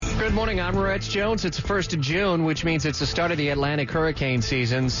Good morning, I'm Rich Jones. It's the 1st of June, which means it's the start of the Atlantic hurricane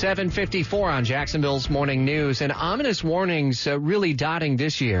season. 7:54 on Jacksonville's Morning News. And ominous warnings really dotting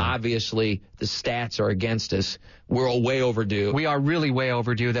this year. Obviously, the stats are against us. We're way overdue. We are really way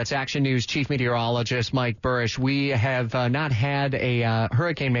overdue. That's Action News Chief Meteorologist Mike Burrish. We have not had a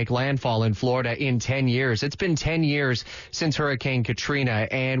hurricane make landfall in Florida in 10 years. It's been 10 years since Hurricane Katrina,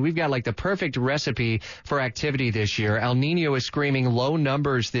 and we've got like the perfect recipe for activity this year. El Nino is screaming low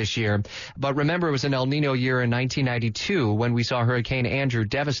numbers this year. But remember, it was an El Nino year in 1992 when we saw Hurricane Andrew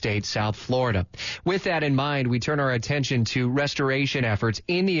devastate South Florida. With that in mind, we turn our attention to restoration efforts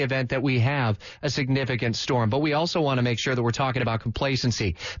in the event that we have a significant storm. But we also want to make sure that we're talking about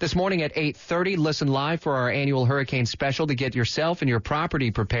complacency. This morning at 8:30, listen live for our annual hurricane special to get yourself and your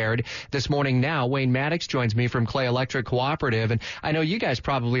property prepared. This morning now, Wayne Maddox joins me from Clay Electric Cooperative. And I know you guys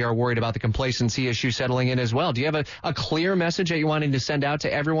probably are worried about the complacency issue settling in as well. Do you have a clear message that you're wanting to send out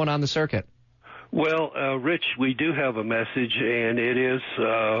to everyone on the circuit? Well, Rich, we do have a message, and it is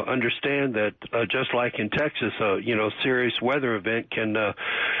understand that just like in Texas, serious weather event can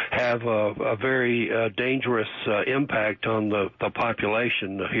have a very dangerous impact on the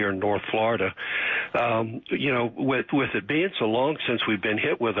population here in North Florida. With it being so long since we've been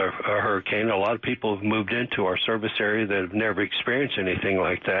hit with a hurricane, a lot of people have moved into our service area that have never experienced anything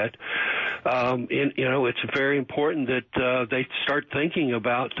like that. It's very important that they start thinking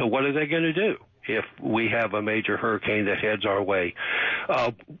about what are they going to do if we have a major hurricane that heads our way.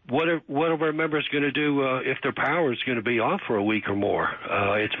 What are our members going to do if their power is going to be off for a week or more?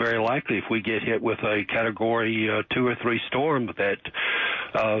 It's very likely if we get hit with a Category 2 or 3 storm that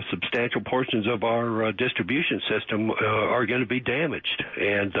substantial portions of our distribution system are going to be damaged,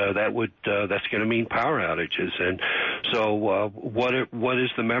 and that's going to mean power outages. And so what is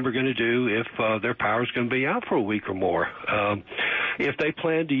the member going to do if their power is going to be out for a week or more? If they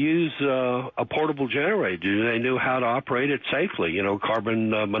plan to use a portable generator, do they know how to operate it safely? Carbon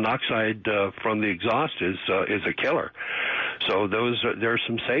monoxide from the exhaust is a killer. So there are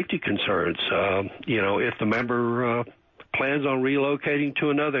some safety concerns. If the member plans on relocating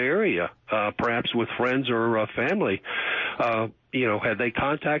to another area, perhaps with friends or family, have they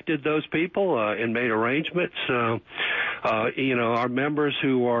contacted those people and made arrangements? Our members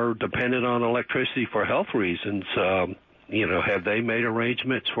who are dependent on electricity for health reasons, have they made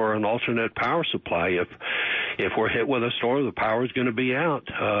arrangements for an alternate power supply? If we're hit with a storm, the power is going to be out,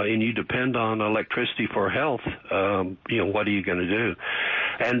 and you depend on electricity for health, what are you going to do?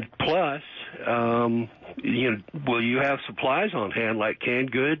 And plus, will you have supplies on hand like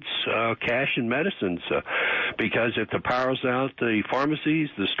canned goods, cash, and medicines? Because if the power's out, the pharmacies,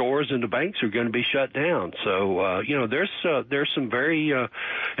 the stores, and the banks are going to be shut down. So, there's some very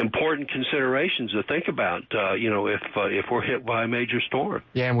important considerations to think about, if we're hit by a major storm.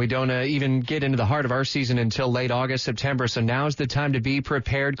 Yeah, and we don't even get into the heart of our season until late August, September. So now's the time to be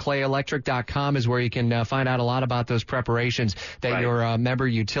prepared. ClayElectric.com is where you can find out a lot about those preparations that right. Your member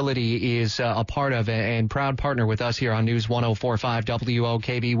utility is a part of and proud partner with us here on News 104.5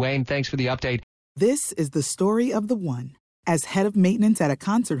 WOKB. Wayne, thanks for the update. This is the story of the one. As head of maintenance at a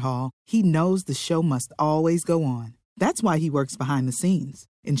concert hall, he knows the show must always go on. That's why he works behind the scenes,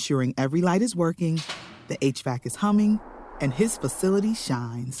 ensuring every light is working, the HVAC is humming, and his facility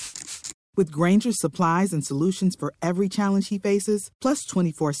shines. With Grainger's supplies and solutions for every challenge he faces, plus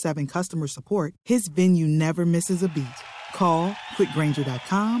 24/7 customer support, his venue never misses a beat. Call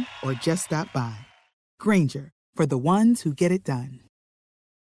quickgrainger.com or just stop by. Grainger, for the ones who get it done.